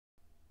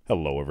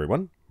Hello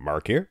everyone,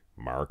 Mark here,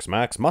 Mark's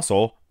Max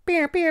Muscle,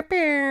 beer, beer,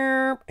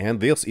 beer.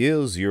 And this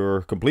is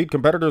your complete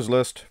competitors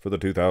list for the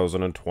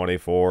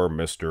 2024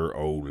 Mr.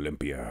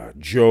 Olympia,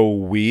 Joe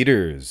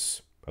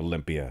Weider's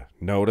Olympia.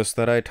 Notice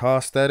that I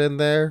tossed that in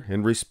there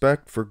in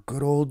respect for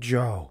good old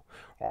Joe.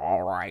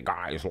 Alright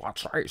guys,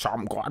 let's say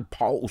some good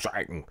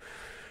posing.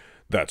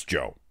 That's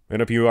Joe.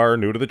 And if you are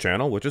new to the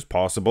channel, which is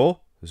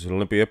possible, this is an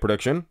Olympia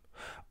prediction.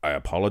 I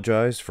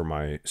apologize for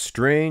my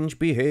strange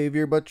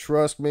behavior, but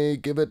trust me,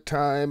 give it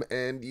time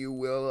and you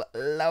will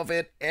love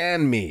it.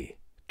 And me.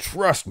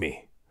 Trust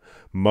me.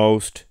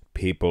 Most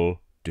people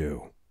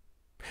do.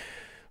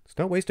 Let's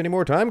not waste any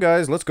more time,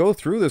 guys. Let's go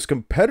through this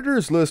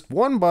competitors list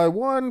one by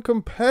one.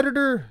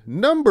 Competitor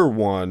number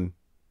one,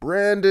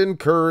 Brandon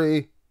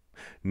Curry.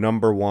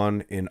 Number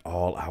one in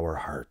all our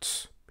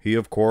hearts. He,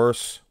 of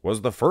course,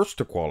 was the first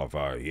to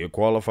qualify. He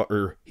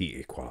qualified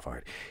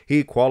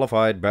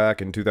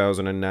back in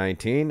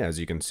 2019. As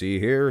you can see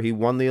here, he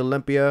won the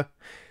Olympia.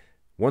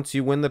 Once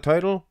you win the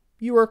title,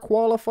 you are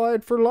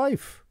qualified for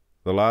life.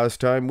 The last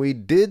time we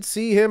did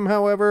see him,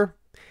 however,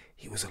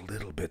 he was a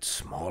little bit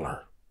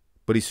smaller.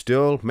 But he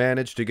still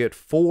managed to get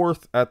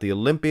fourth at the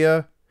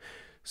Olympia.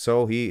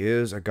 So he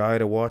is a guy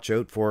to watch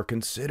out for,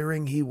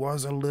 considering he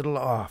was a little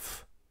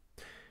off.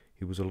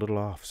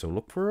 So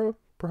look for a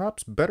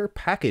perhaps better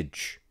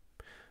package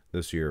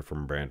this year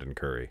from Brandon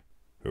Curry.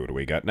 Who do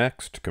we got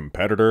next?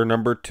 Competitor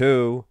number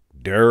two,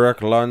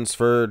 Derek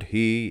Lunsford.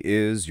 He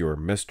is your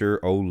Mr.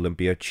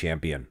 Olympia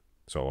champion.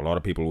 So a lot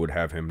of people would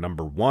have him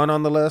number one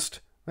on the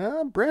list.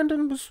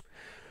 Brandon was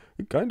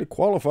kind of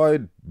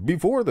qualified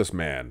before this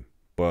man.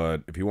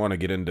 But if you want to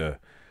get into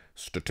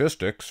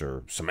statistics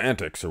or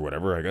semantics or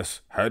whatever, I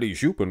guess Heidi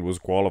Chupin was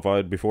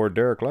qualified before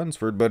Derek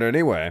Lunsford. But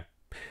anyway,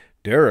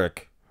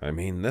 Derek, I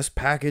mean, this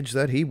package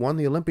that he won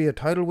the Olympia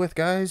title with,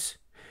 guys,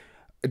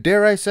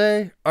 dare I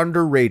say,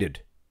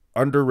 underrated.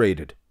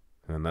 Underrated.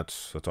 And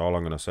that's all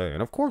I'm going to say.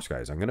 And of course,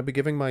 guys, I'm going to be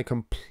giving my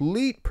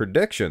complete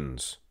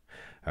predictions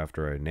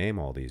after I name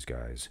all these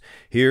guys.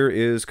 Here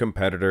is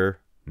competitor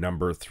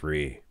number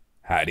three,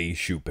 Heidi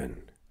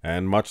Chupin.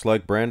 And much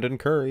like Brandon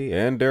Curry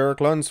and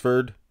Derek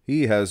Lunsford,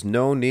 he has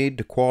no need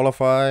to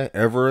qualify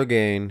ever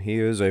again. He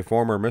is a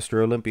former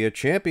Mr. Olympia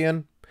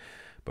champion.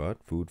 But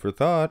food for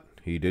thought.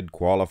 He did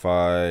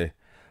qualify,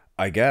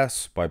 I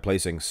guess, by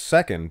placing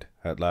second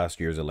at last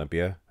year's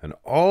Olympia. And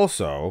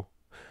also,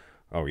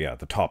 oh yeah,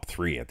 the top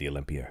three at the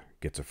Olympia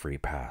gets a free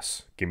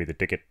pass. Give me the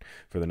ticket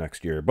for the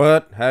next year.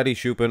 But Heidi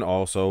Chupin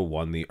also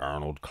won the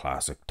Arnold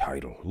Classic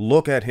title.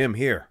 Look at him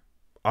here.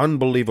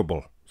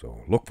 Unbelievable.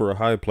 So look for a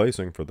high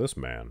placing for this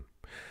man.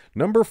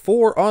 Number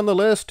four on the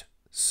list,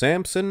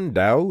 Samson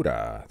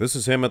Dauda. This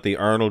is him at the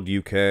Arnold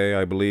UK.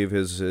 I believe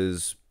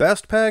his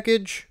best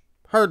package.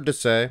 Hard to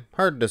say.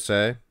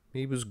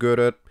 He was good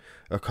at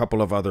a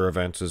couple of other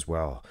events as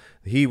well.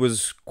 He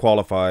was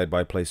qualified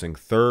by placing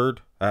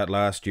third at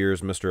last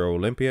year's Mr.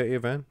 Olympia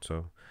event,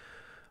 so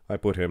I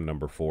put him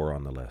number four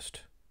on the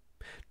list.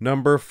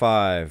 Number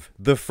five,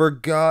 the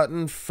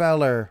forgotten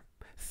feller,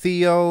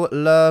 Theo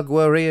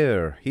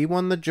Laguerre. He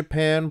won the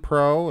Japan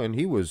Pro, and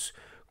he was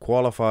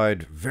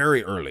qualified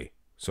very early.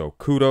 So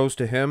kudos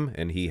to him,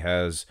 and he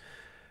has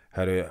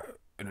had an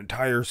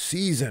entire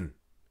season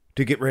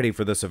to get ready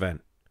for this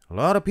event. A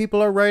lot of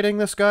people are writing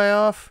this guy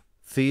off.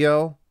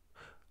 Theo,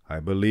 I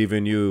believe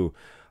in you.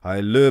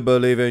 I le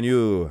believe in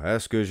you.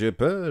 Est-ce que je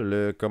peux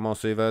le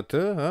commencer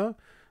va-t-il?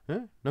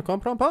 Hein? Ne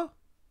comprends pas?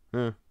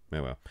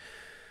 Well.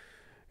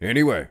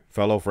 Anyway,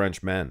 fellow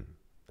Frenchman,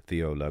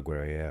 Theo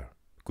Laguerre,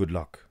 good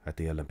luck at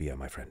the Olympia,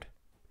 my friend.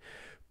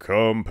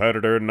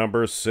 Competitor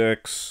number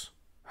six,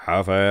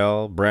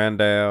 Rafael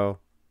Brandão,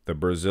 the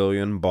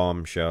Brazilian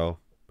bombshell.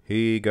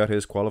 He got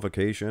his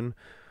qualification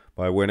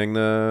by winning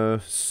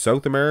the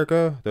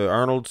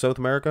Arnold South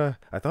America.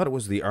 I thought it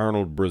was the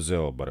Arnold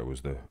Brazil, but it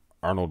was the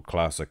Arnold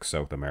Classic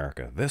South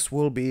America. This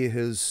will be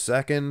his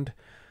second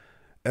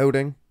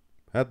outing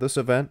at this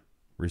event,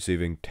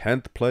 receiving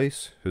 10th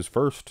place, his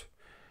first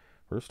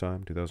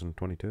time,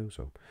 2022.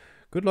 So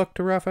good luck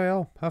to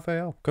Rafael.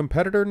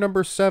 Competitor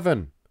number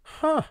seven,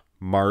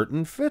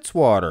 Martin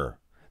Fitzwater.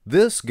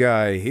 This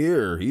guy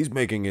here, he's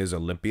making his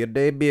Olympia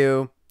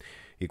debut.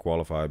 He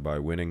qualified by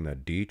winning the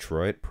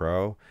Detroit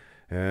Pro.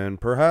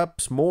 And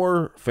perhaps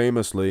more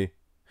famously,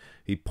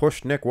 he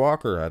pushed Nick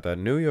Walker at that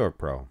New York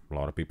Pro. A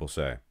lot of people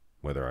say,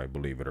 whether I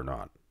believe it or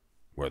not,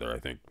 whether I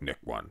think Nick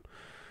won.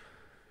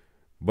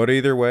 But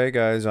either way,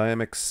 guys, I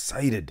am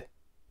excited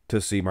to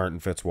see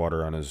Martin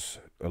Fitzwater on his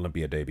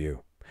Olympia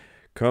debut.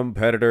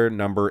 Competitor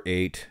number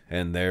eight,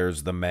 and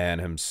there's the man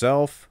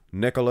himself,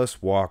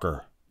 Nicholas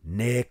Walker.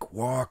 Nick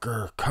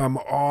Walker, come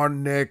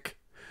on, Nick.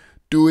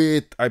 Do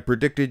it. I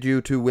predicted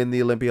you to win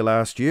the Olympia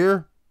last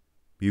year.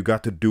 You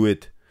got to do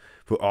it.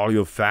 For all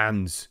your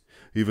fans,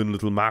 even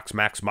little Max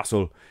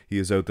Muscle, he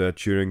is out there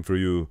cheering for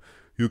you.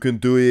 You can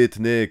do it,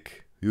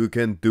 Nick. You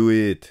can do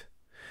it.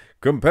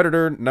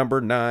 Competitor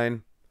number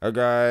nine, a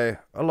guy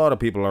a lot of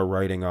people are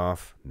writing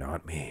off.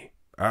 Not me.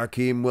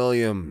 Akeem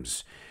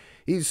Williams.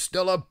 He's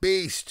still a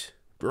beast.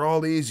 For all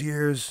these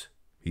years,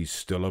 he's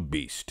still a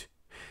beast.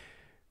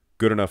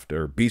 good enough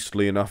or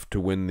beastly enough to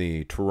win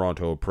the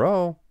Toronto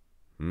Pro.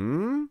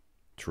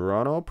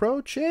 Toronto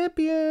Pro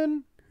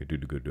champion. He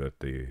did good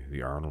at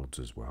the Arnolds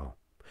as well.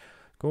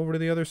 Go over to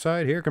the other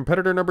side here.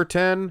 Competitor number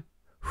 10,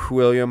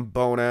 William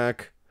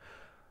Bonac.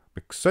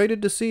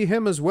 Excited to see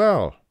him as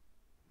well.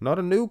 Not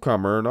a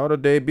newcomer, not a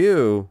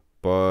debut,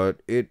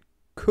 but it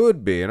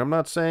could be. And I'm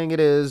not saying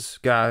it is,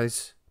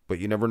 guys, but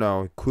you never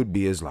know. It could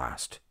be his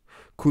last.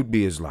 Could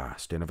be his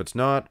last. And if it's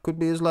not, could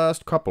be his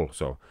last couple.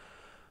 So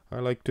I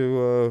like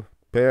to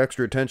pay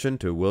extra attention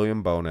to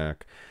William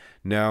Bonac.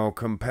 Now,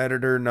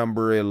 competitor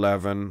number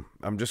 11.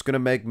 I'm just going to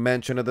make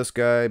mention of this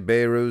guy,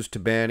 Behrouz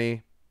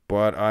Tabani,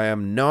 but I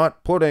am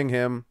not putting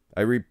him,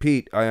 I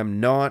repeat, I am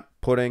not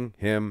putting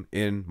him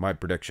in my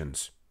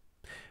predictions.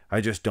 I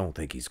just don't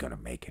think he's going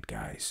to make it,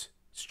 guys.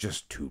 It's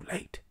just too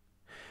late.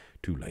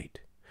 Too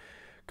late.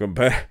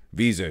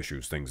 Visa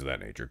issues, things of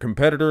that nature.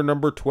 Competitor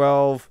number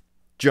 12,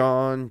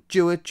 John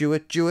Jewett.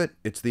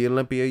 It's the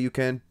Olympia. You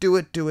can do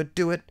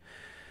it.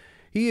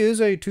 He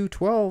is a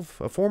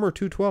 212, a former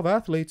 212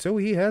 athlete, so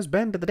he has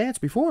been to the dance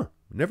before.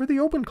 Never the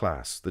open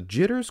class. The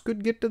jitters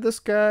could get to this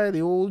guy,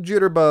 the old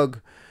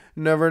jitterbug.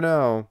 Never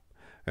know.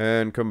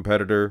 And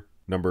competitor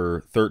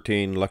number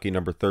 13, lucky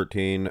number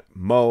 13,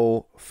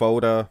 Mo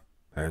Foda.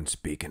 And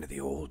speaking of the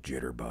old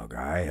jitterbug,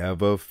 I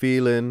have a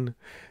feeling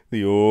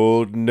the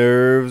old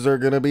nerves are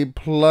going to be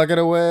plugging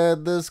away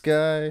at this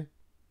guy.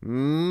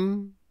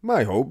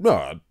 I hope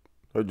not.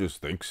 I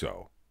just think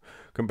so.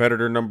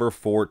 Competitor number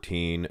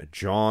 14,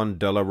 John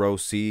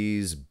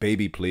Delarosie's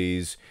Baby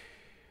Please.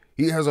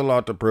 He has a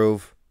lot to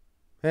prove.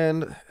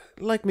 And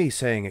like me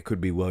saying it could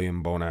be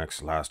William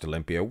Bonac's last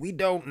Olympia, we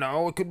don't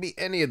know. It could be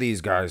any of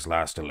these guys'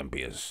 last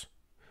Olympias.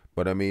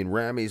 But I mean,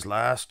 Rami's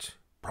last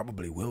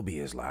probably will be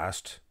his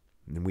last.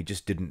 And we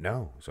just didn't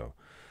know. So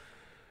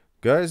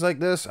guys like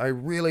this, I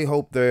really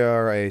hope they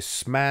are a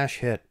smash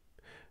hit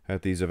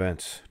at these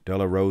events.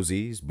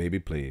 Delarosie's Baby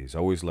Please.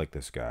 Always like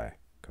this guy.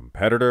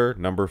 Competitor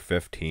number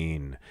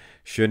 15,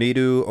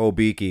 Shinidu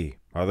Obiki,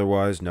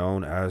 otherwise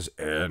known as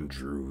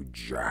Andrew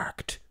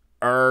Jacked.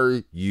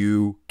 Are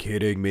you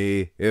kidding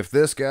me? If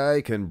this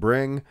guy can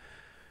bring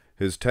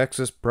his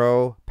Texas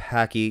Pro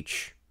pack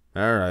each,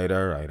 all right,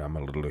 I'm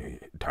a little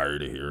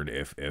tired of hearing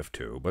if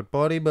too, but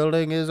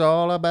bodybuilding is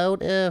all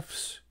about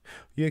ifs.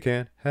 You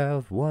can't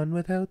have one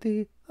without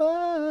the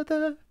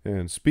other.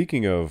 And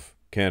speaking of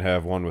can't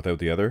have one without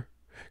the other,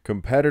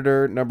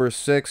 competitor number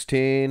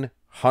 16,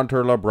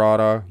 Hunter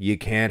Labrada. You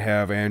can't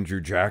have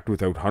Andrew Jacked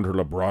without Hunter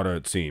Labrada,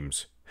 it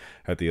seems,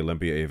 at the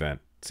Olympia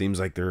event. Seems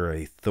like they're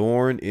a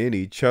thorn in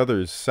each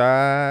other's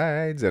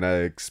sides, and I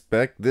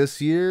expect this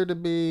year to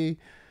be,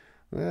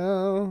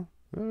 well,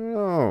 I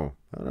don't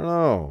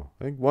know.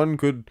 I think one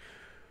could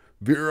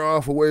veer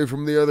off away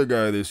from the other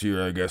guy this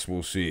year. I guess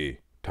we'll see.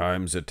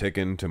 Time's a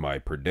ticking to my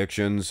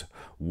predictions.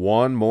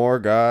 One more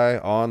guy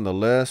on the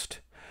list.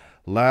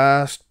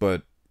 Last,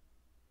 but,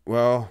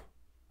 well,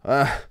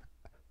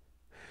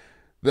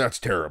 that's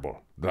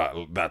terrible.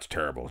 That's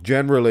terrible.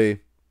 Generally,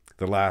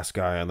 the last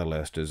guy on the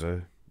list is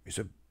a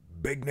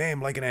big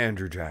name like an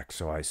Andrew Jack,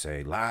 so I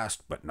say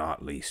last but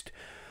not least.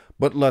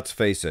 But let's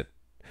face it,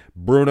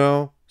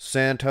 Bruno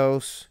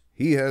Santos,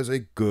 he has a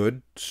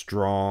good,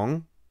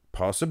 strong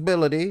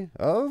possibility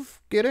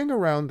of getting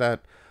around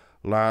that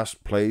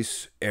last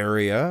place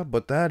area,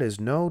 but that is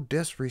no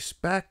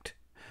disrespect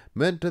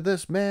meant to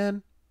this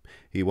man.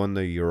 He won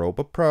the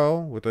Europa Pro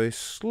with a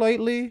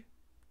slightly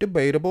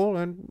debatable,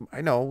 and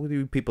I know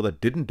the people that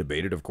didn't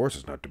debate it, of course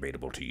it's not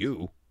debatable to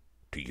you,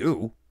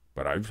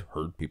 but I've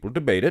heard people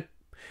debate it.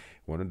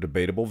 Won a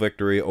debatable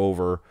victory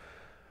over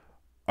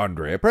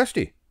Andrea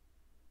Presti,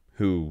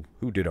 who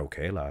did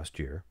okay last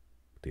year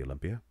at the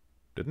Olympia,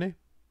 didn't he?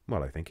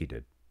 Well, I think he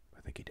did.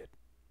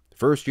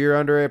 First year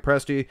Andrea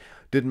Presti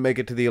didn't make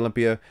it to the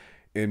Olympia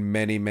in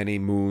many, many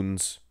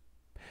moons,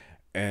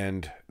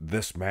 and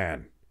this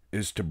man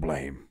is to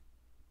blame,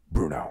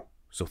 Bruno.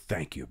 So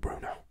thank you,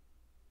 Bruno,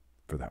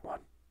 for that one.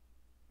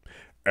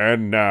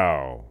 And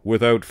now,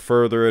 without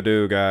further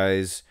ado,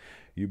 guys,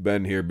 you've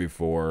been here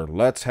before.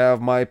 Let's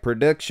have my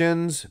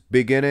predictions,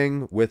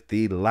 beginning with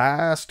the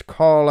last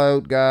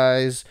call-out,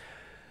 guys.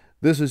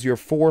 This is your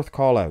fourth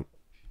call-out.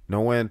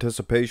 No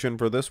anticipation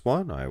for this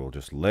one. I will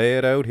just lay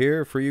it out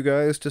here for you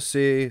guys to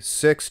see.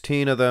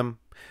 16 of them,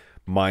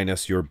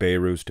 minus your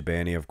Behrouz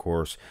Tabani, of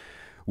course.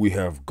 We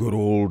have good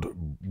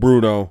old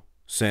Bruno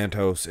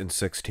Santos in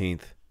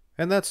 16th.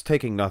 And that's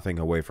taking nothing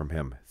away from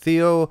him.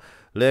 Theo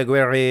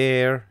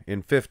Leguerrier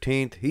in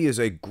 15th. He is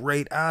a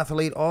great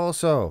athlete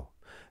also.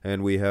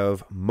 And we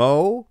have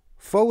Mo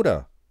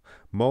Foda.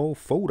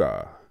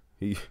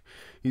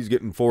 He's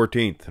getting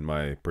 14th in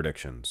my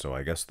prediction. So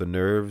I guess the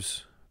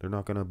nerves, they're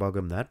not going to bug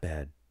him that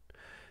bad.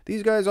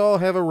 These guys all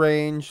have a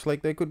range.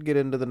 Like they could get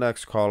into the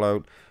next call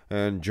out.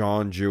 And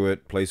John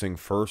Jewett placing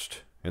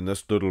first in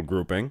this little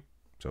grouping.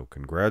 So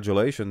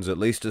congratulations, at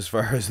least as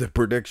far as the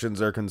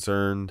predictions are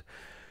concerned,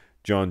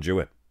 John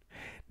Jewett.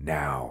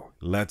 Now,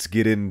 let's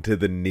get into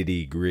the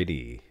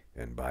nitty-gritty.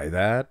 And by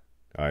that,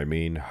 I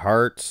mean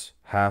hearts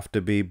have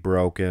to be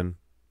broken.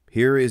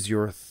 here is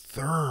your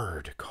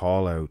third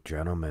call-out,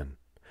 gentlemen.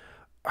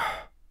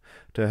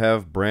 To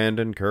have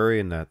Brandon Curry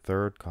in that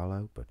third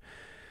call-out, but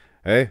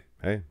hey,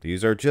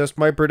 these are just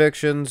my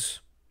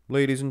predictions,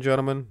 ladies and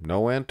gentlemen.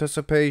 No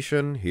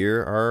anticipation.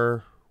 Here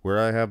are where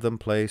I have them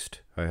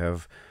placed. I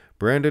have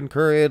Brandon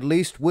Curry at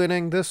least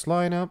winning this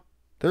lineup.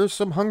 There's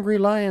some hungry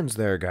lions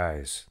there,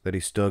 guys, that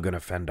he's still going to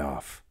fend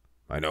off.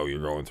 I know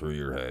you're going through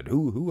your head.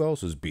 Who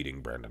else is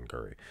beating Brandon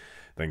Curry?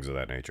 Things of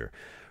that nature.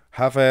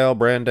 Rafael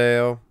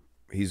Brandao,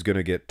 he's going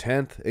to get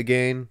 10th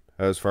again,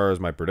 as far as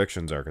my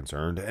predictions are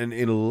concerned. And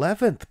in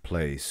 11th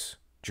place,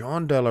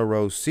 John De La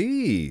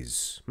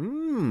Rosie's.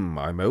 I'm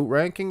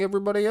outranking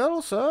everybody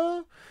else,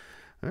 huh?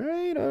 All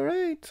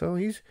right. So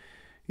he's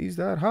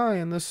that high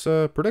in this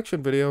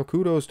prediction video.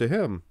 Kudos to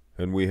him.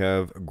 And we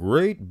have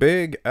great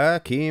big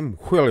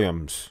Akeem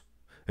Williams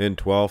in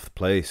 12th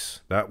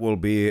place. That will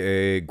be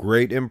a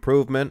great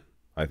improvement.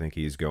 I think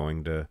he's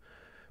going to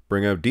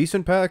bring a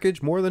decent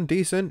package, more than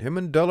decent. Him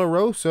and De La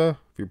Rosa,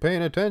 if you're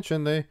paying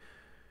attention, they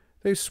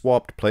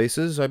swapped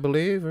places, I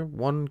believe.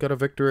 One got a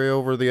victory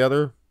over the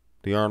other.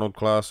 The Arnold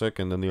Classic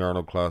and then the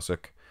Arnold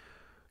Classic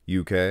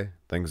UK.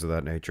 Things of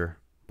that nature.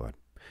 But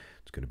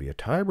it's going to be a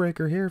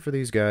tiebreaker here for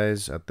these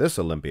guys at this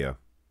Olympia.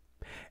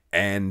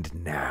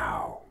 And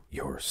now,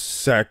 your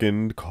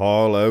second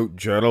call-out,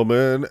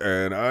 gentlemen.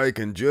 And I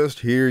can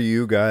just hear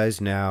you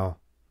guys now.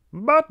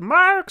 But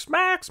Max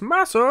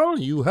Muscle,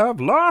 you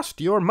have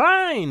lost your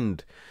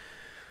mind.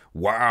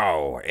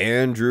 Wow,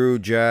 Andrew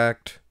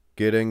Jacked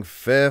getting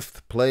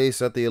 5th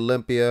place at the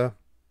Olympia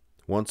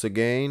once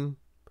again.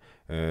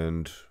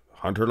 And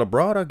Hunter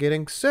Labrada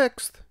getting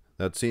 6th.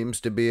 That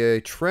seems to be a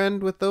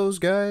trend with those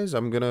guys.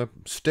 I'm going to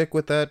stick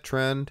with that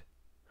trend.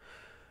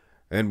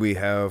 And we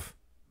have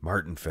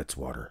Martin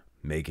Fitzwater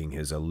making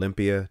his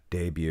Olympia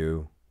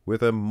debut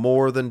with a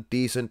more than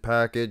decent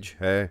package.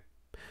 Hey,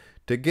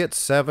 to get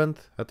 7th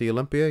at the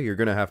Olympia, you're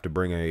going to have to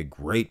bring a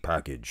great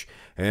package.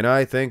 And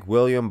I think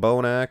William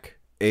Bonac,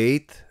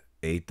 8th.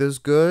 8th is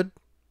good.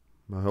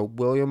 I hope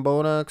William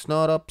Bonac's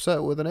not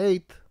upset with an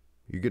 8th.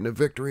 You're getting a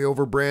victory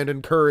over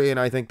Brandon Curry, and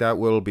I think that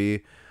will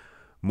be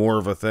more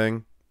of a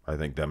thing. I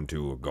think them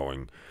two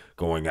going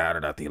at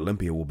it at the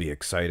Olympia will be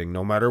exciting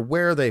no matter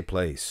where they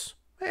place.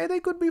 Hey, they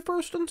could be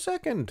 1st and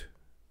 2nd.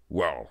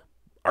 Well,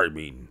 I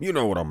mean, you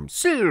know what I'm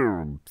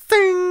saying.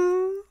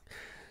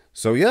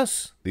 So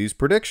yes, these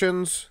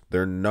predictions,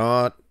 they're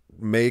not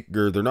going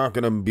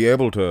to be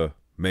able to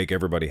make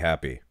everybody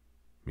happy.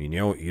 I mean,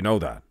 you know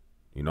that.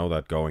 You know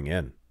that going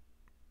in.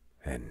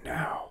 And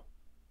now,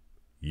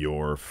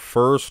 your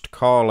first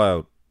call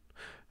out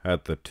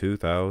at the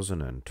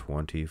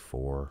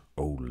 2024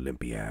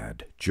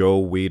 Olympiad.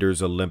 Joe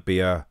Weider's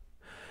Olympia.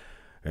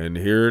 And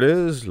here it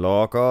is.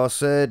 Like I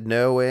said,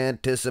 no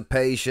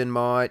anticipation,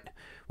 mate.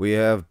 We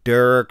have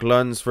Derek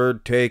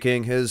Lunsford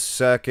taking his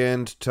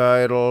 2nd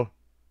title.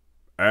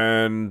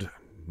 And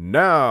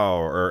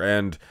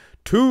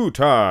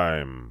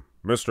two-time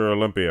Mr.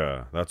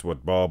 Olympia. That's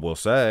what Bob will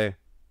say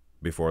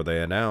before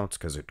they announce,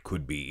 because it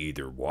could be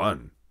either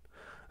one.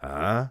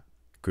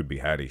 Could be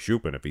Hattie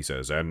Shupin if he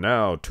says, and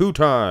now,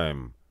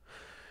 2-time.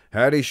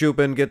 Hattie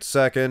Shupin gets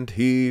 2nd.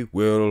 He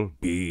will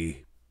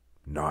be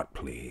not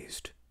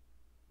pleased.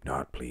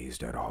 Not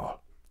pleased at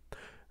all.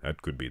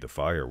 That could be the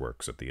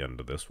fireworks at the end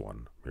of this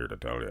one, here to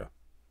tell you.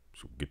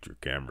 So get your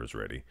cameras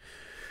ready.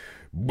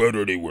 But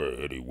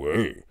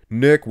anyway.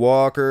 Nick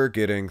Walker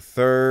getting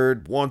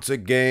 3rd once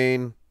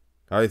again.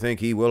 I think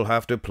he will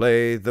have to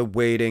play the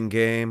waiting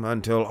game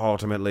until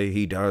ultimately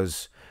he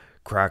does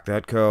crack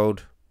that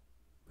code.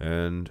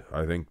 And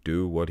I think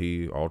do what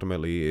he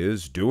ultimately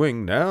is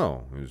doing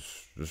now.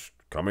 Is just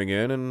coming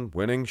in and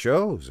winning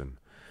shows. And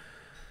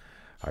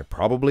I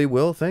probably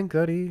will think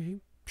that he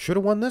should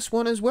have won this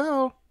one as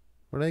well.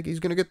 I think he's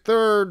going to get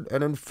 3rd.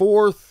 And in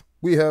 4th,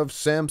 we have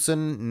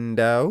Samson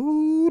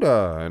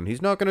Ndauda. And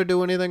he's not going to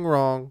do anything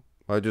wrong.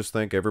 I just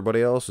think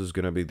everybody else is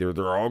going to be there.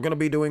 They're all going to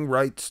be doing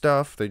right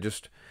stuff.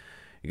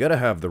 You got to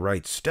have the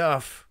right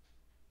stuff.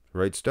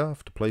 Right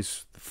stuff to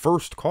place the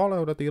first call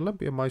out at the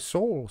Olympia, my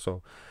soul.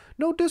 So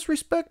no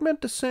disrespect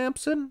meant to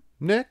Samson,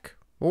 Nick,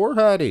 or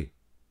Hattie.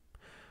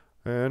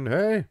 And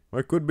hey,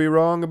 I could be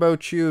wrong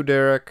about you,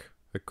 Derek.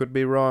 I could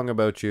be wrong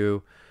about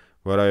you.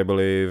 But I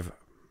believe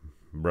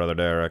Brother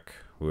Derek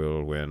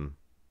will win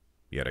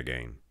yet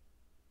again.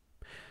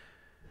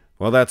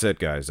 Well, that's it,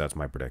 guys. That's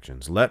my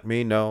predictions. Let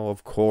me know,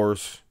 of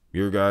course,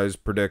 your guys'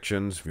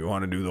 predictions. If you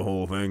want to do the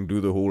whole thing,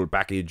 do the whole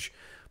package.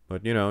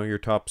 But, you know, your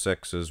top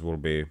 6s will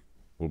be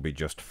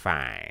just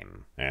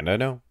fine. And I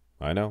know.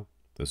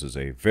 This is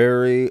a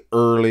very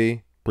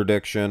early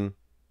prediction.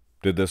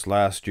 Did this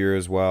last year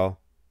as well.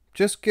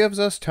 Just gives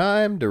us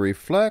time to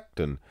reflect,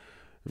 and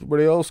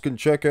everybody else can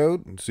check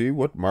out and see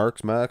what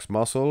Max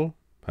Muscle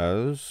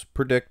has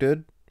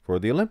predicted for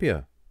the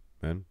Olympia.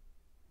 And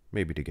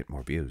maybe to get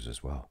more views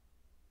as well.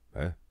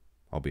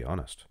 I'll be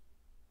honest.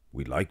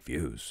 We like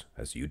views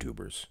as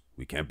YouTubers.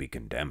 We can't be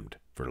condemned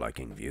for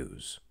liking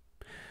views.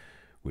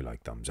 We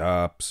like thumbs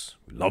ups.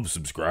 We love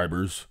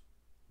subscribers.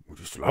 We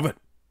just love it.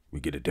 We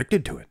get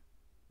addicted to it.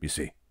 You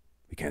see,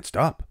 we can't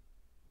stop.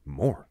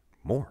 more.